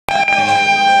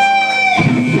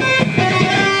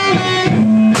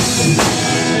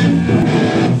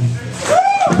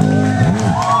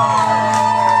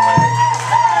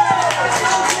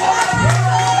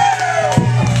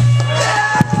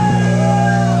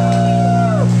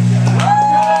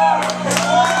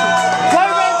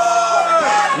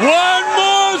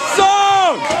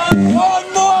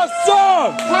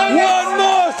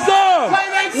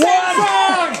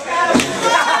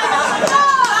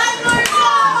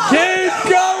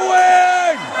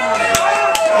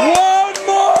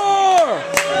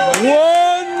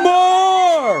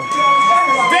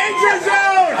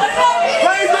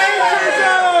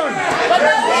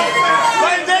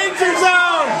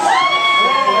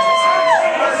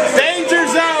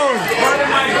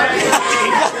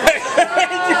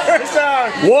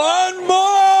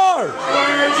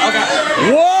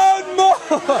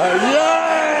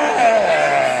Yeah!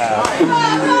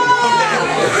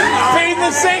 Feed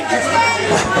the sink!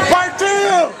 Part 2!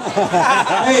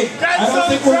 Hey, I don't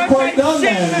think we're quite done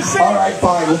then. Alright,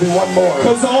 fine, we'll do one more.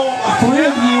 Because all 3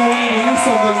 of you want to hear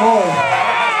something more.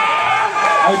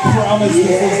 I promise this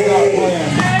is not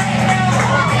planned.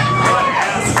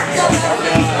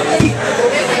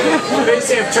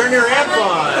 BassAmp, turn your amp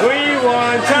on. We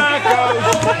want tacos!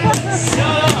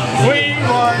 We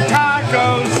want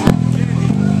tacos!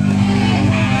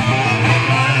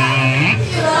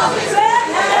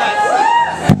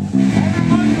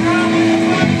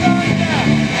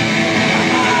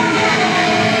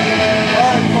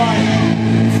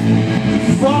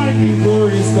 Fine, you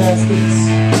glorious bastards.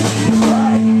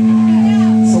 Alright.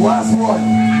 It's the last one.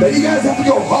 Then you guys have to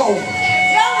go home.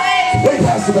 Way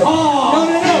past the bed. Oh,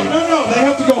 no. They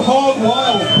have to go hog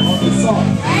wild on this song.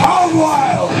 Hog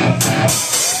wild!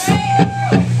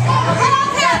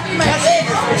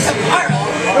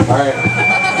 Alright.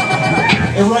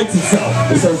 It writes itself.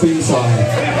 It's our theme song.